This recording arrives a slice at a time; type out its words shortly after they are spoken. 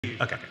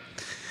Okay.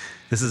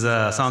 This is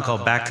a song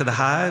called Back to the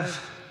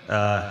Hive,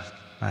 my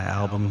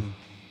album,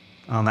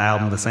 on the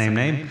album of the same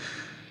name.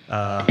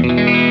 I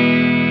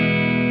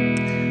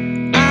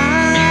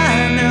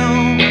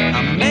know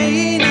I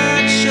may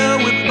not show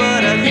it,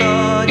 but I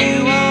thought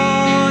you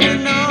ought to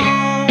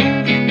know.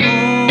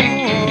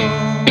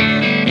 Oh,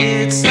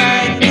 it's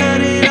like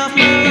cutting off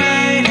my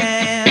right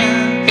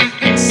hand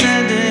and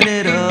sending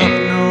it up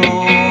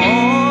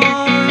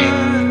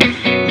north.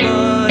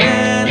 But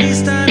at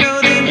least I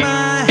know that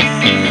my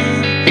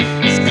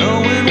hand is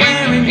going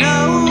where it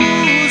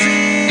knows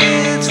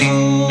it's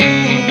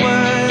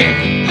forward.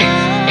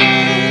 I'm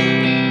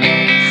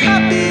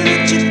happy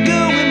that you're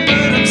going,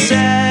 but I'm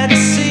sad to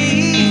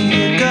see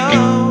you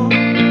go.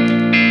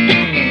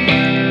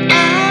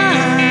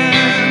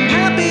 I'm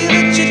happy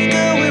that you're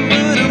going,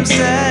 but I'm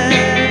sad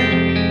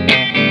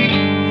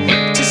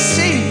to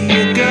see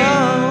you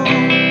go.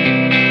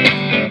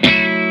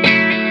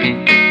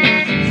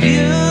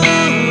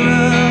 You're a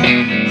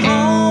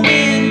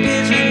homing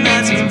pigeon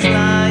that's been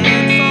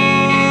flying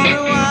for a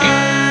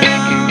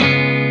while.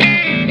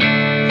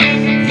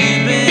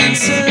 You've been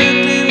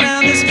circling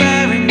round this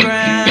barren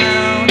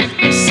ground,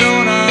 your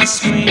sonar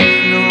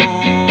screaming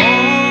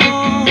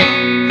on.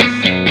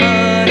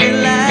 But at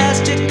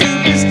last your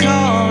coop is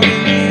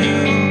calling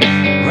you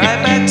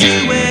right back to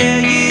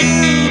where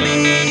you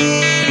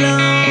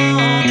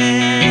belong.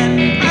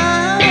 And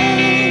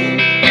I'm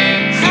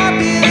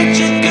happy that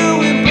you're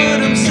going,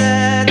 but I'm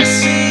sad to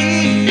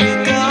see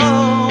you go.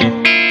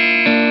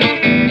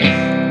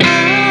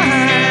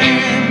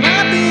 I'm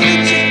happy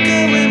that you're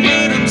going,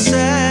 but I'm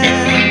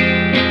sad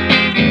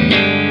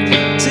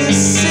to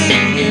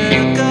see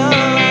you go. I'm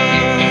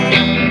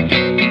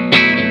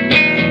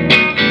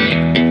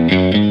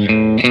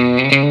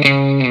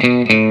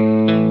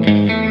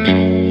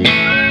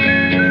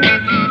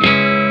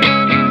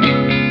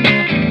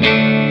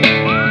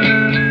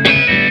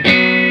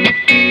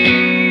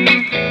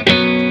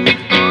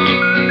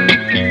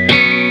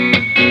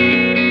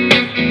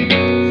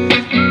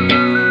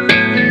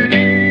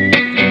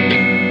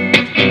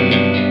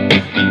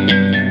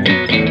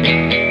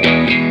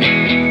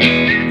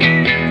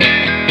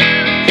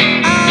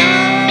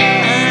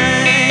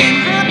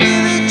happy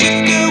that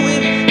you're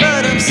going,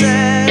 but I'm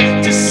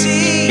sad to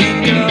see you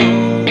go.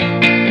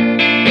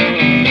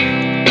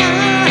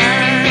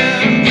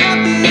 I'm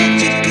happy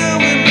that you're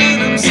going, but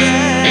I'm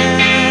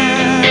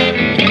sad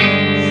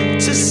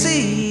to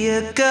see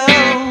you go.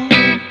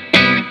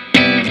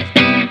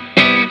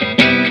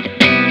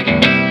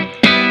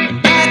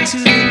 Back to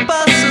the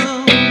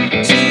bustle,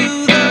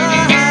 to the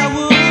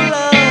howl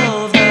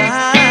of the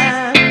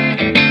hive.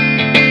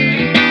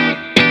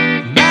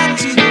 Back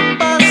to the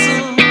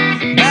bustle,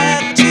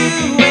 back to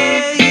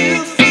where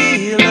you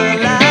feel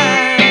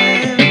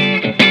alive.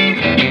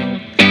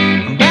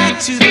 Back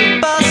to the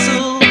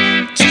bustle,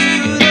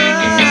 to the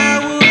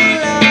howl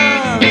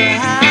of the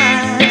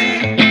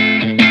hive.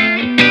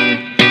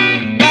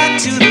 Back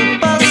to the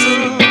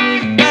bustle,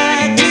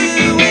 back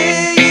to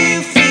where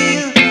you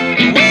feel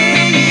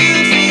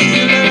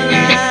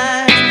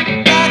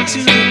alive. Back to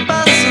the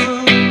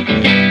bustle,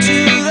 to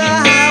the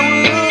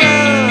howl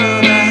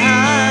of the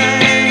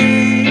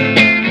hive.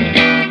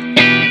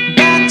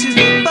 Back to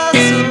the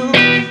bustle,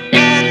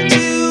 back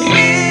to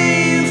where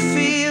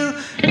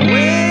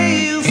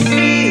you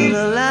feel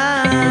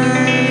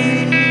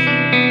alive.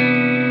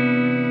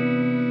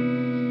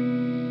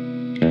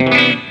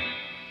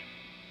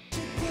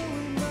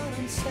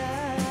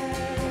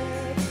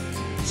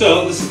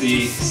 So this is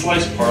the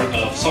slice part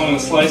of Song on the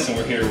Slice, and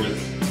we're here with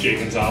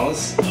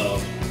Gonzalez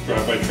of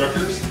Hive-By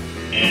Truckers,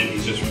 and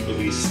he's just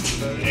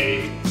released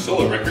a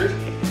solo record,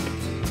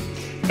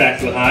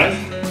 Back to the Hive.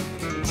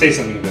 Say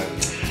something about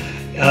it.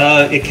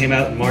 It came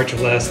out in March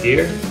of last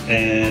year,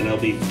 and I'll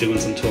be doing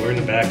some touring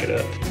to back it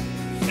up.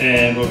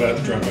 And what about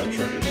Hive-By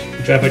Truckers?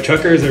 Hive-By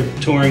Truckers are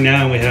touring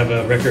now, and we have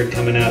a record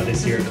coming out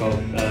this year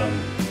called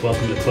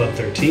Welcome to Club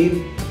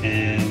 13,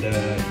 and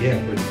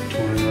yeah, we're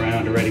touring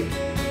around already.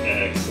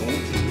 Excellent.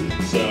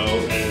 So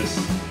as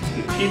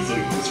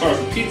far as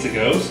the pizza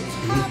goes,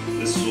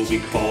 this will be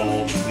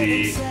called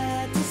the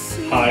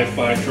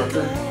Hive-By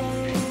Trucker.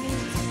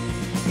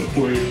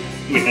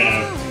 We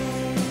have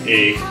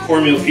a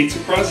cornmeal pizza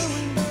crust,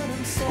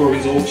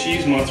 gorgonzola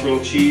cheese,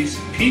 mozzarella cheese,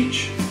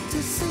 peach,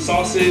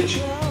 sausage,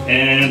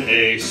 and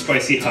a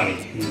spicy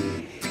honey.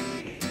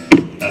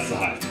 That's the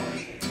Hive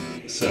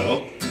part.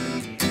 So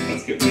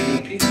let's get rid of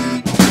the pizza.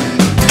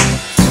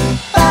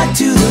 Back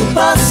to the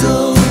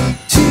bustle,